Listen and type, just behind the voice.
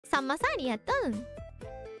Samasa arigatou.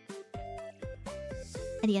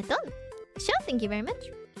 Arigatou. Sure, thank you very much.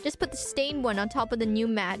 Just put the stained one on top of the new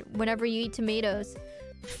mat whenever you eat tomatoes.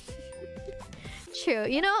 True.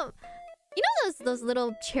 You know those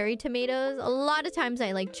little cherry tomatoes? A lot of times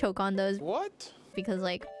I like choke on those. What? Because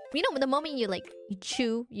like, you know, the moment you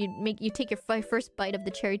chew, you take your first bite of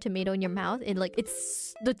the cherry tomato in your mouth, and like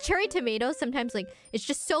it's the cherry tomato sometimes like it's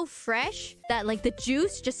just so fresh that like the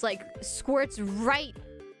juice just like squirts right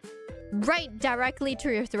directly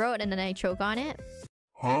to your throat, and then I choke on it.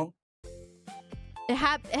 Huh?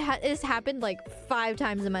 It's happened like 5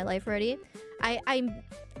 times in my life already.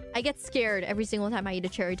 I get scared every single time I eat a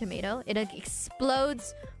cherry tomato. It like,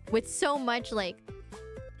 explodes with so much like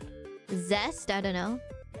zest. I don't know.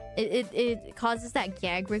 It causes that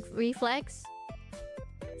gag reflex.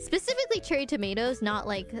 Specifically cherry tomatoes, not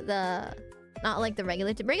like the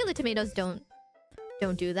regular tomatoes don't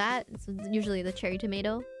do that. It's usually the cherry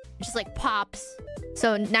tomato. It just like pops.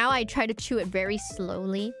 So now I try to chew it very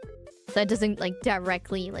slowly, so it doesn't like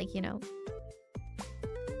directly like, you know.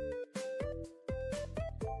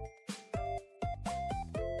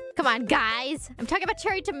 Come on, guys. I'm talking about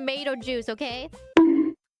cherry tomato juice, okay?